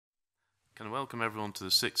Can I welcome everyone to the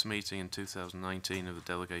 6th meeting in 2019 of the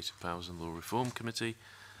Delegated Powers and Law Reform Committee.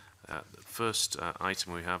 The first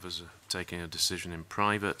item we have is taking a decision in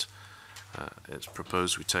private. It's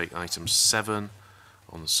proposed we take item 7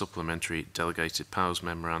 on the supplementary Delegated Powers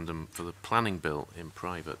Memorandum for the Planning Bill in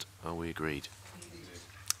private. Are we agreed?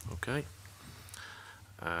 Okay.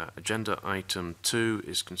 Agenda item 2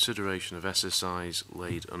 is consideration of SSIs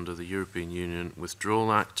laid under the European Union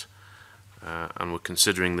Withdrawal Act. And we're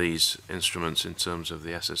considering these instruments in terms of the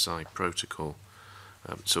SSI protocol.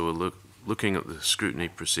 So we're looking at the scrutiny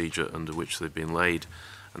procedure under which they've been laid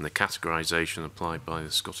and the categorisation applied by the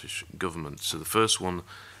Scottish Government. So the first one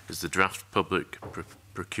is the draft public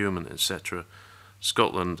procurement, etc.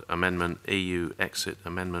 Scotland Amendment EU Exit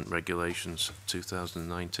Amendment Regulations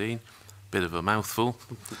 2019. Bit of a mouthful.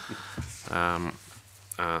 A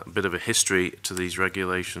bit of a history to these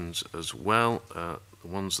regulations as well. The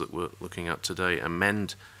ones that we're looking at today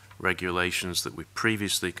amend regulations that we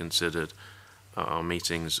previously considered at our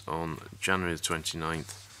meetings on January the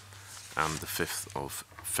 29th and the 5th of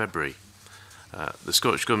February. The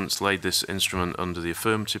Scottish Government's laid this instrument under the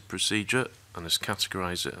affirmative procedure and has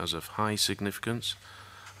categorised it as of high significance.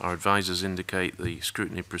 Our advisers indicate the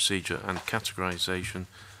scrutiny procedure and categorisation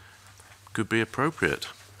could be appropriate.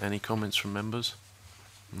 Any comments from members?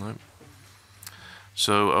 No.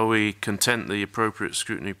 So are we content the appropriate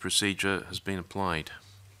scrutiny procedure has been applied?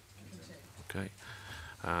 Okay.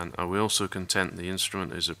 And are we also content the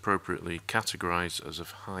instrument is appropriately categorised as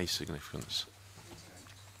of high significance?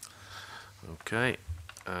 Okay.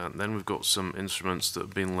 Then we've got some instruments that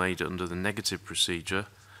have been laid under the negative procedure.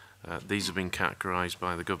 These have been categorised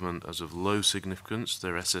by the government as of low significance.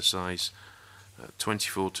 They're SSIs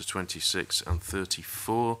 24 to 26 and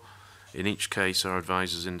 34. In each case, our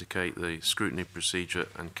advisers indicate the scrutiny procedure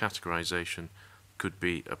and categorisation could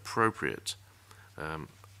be appropriate.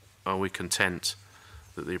 Are we content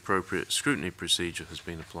that the appropriate scrutiny procedure has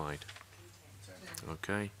been applied?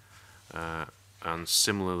 Okay. And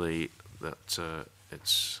similarly, that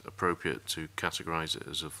it's appropriate to categorise it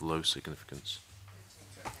as of low significance.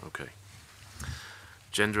 Okay.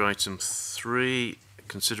 Agenda item 3,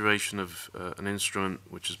 consideration of an instrument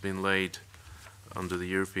which has been laid under the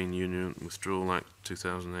European Union Withdrawal Act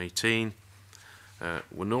 2018.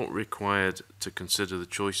 We're not required to consider the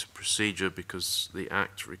choice of procedure because the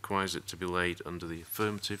Act requires it to be laid under the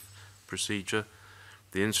affirmative procedure.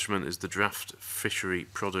 The instrument is the draft Fishery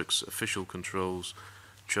Products Official Controls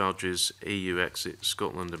Charges EU Exit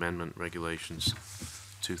Scotland Amendment Regulations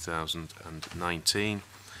 2019.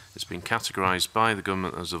 It's been categorised by the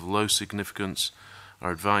government as of low significance.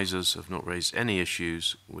 Our advisers have not raised any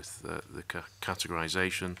issues with the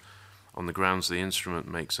categorisation on the grounds the instrument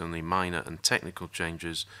makes only minor and technical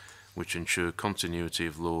changes which ensure continuity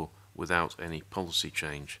of law without any policy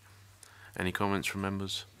change. Any comments from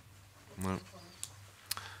members? No.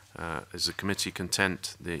 Is the committee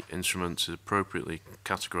content the instrument is appropriately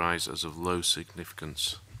categorised as of low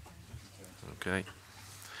significance? Okay.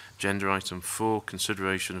 Agenda item 4,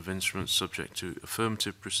 consideration of instruments subject to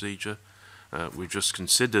affirmative procedure. We've just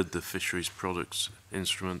considered the Fisheries Products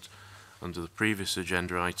instrument under the previous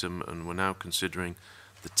agenda item, and we're now considering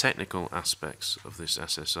the technical aspects of this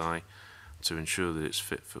SSI to ensure that it's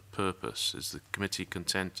fit for purpose. Is the committee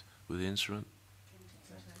content with the instrument?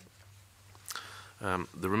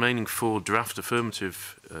 The remaining 4 draft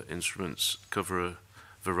affirmative instruments cover a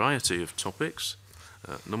variety of topics.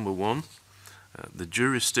 Number 1, the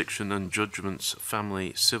jurisdiction and judgments,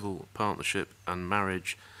 family, civil partnership and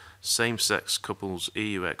marriage, same-sex couples,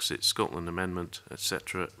 EU Exit, Scotland Amendment,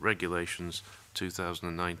 etc. Regulations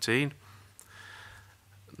 2019.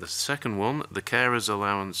 The second one, the Carers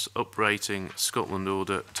Allowance Uprating Scotland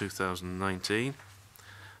Order 2019.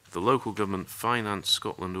 The Local Government Finance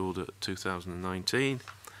Scotland Order 2019.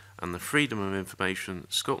 And the Freedom of Information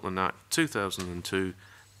Scotland Act 2002,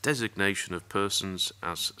 Designation of Persons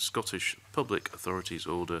as Scottish Public Authorities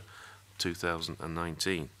Order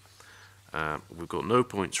 2019. We've got no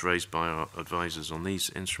points raised by our advisers on these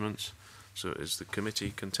instruments, so is the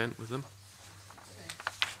committee content with them?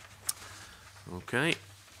 Okay.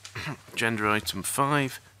 Agenda item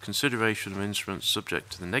 5, consideration of instruments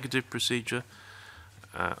subject to the negative procedure.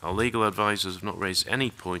 Our legal advisers have not raised any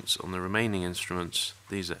points on the remaining instruments.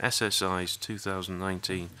 These are SSIs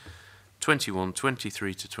 2019, 21,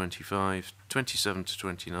 23 to 25, 27 to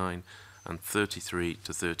 29 and 33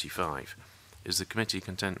 to 35. Is the committee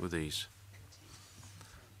content with these?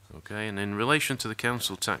 Okay, and in relation to the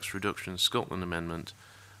Council Tax Reduction Scotland Amendment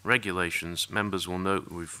regulations, members will note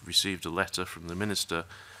that we've received a letter from the Minister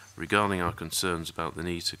regarding our concerns about the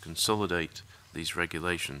need to consolidate these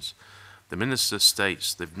regulations. The Minister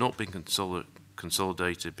states they've not been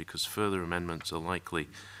consolidated because further amendments are likely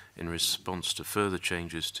in response to further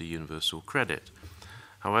changes to universal credit.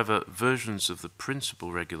 However, versions of the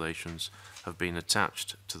principal regulations have been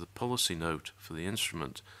attached to the policy note for the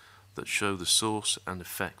instrument that show the source and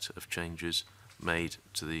effect of changes made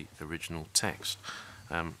to the original text.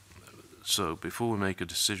 So before we make a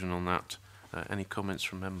decision on that, any comments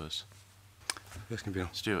from members? Yes, Convener.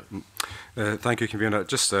 Stuart. Thank you, Convener.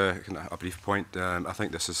 Just a brief point. I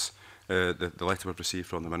think this is the letter we've received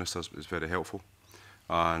from the Ministers is very helpful,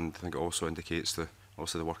 and I think it also indicates the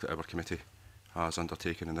work that our committee has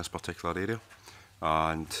undertaken in this particular area.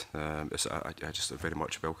 And I just very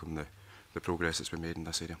much welcome the progress that's been made in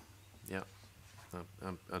this area. Yeah,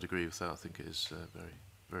 I'd agree with that. I think it is very,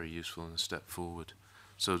 very useful and a step forward.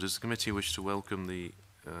 So does the committee wish to welcome the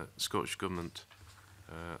Scottish Government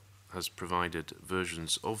has provided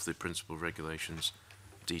versions of the principal regulations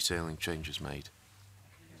detailing changes made?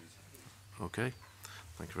 Okay,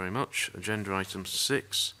 thank you very much. Agenda item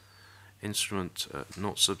 6, instrument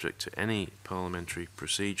not subject to any parliamentary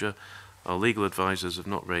procedure. Our legal advisors have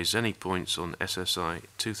not raised any points on SSI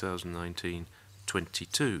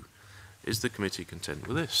 2019-22. Is the committee content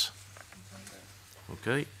with this?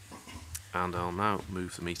 Okay, and I'll now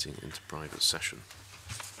move the meeting into private session.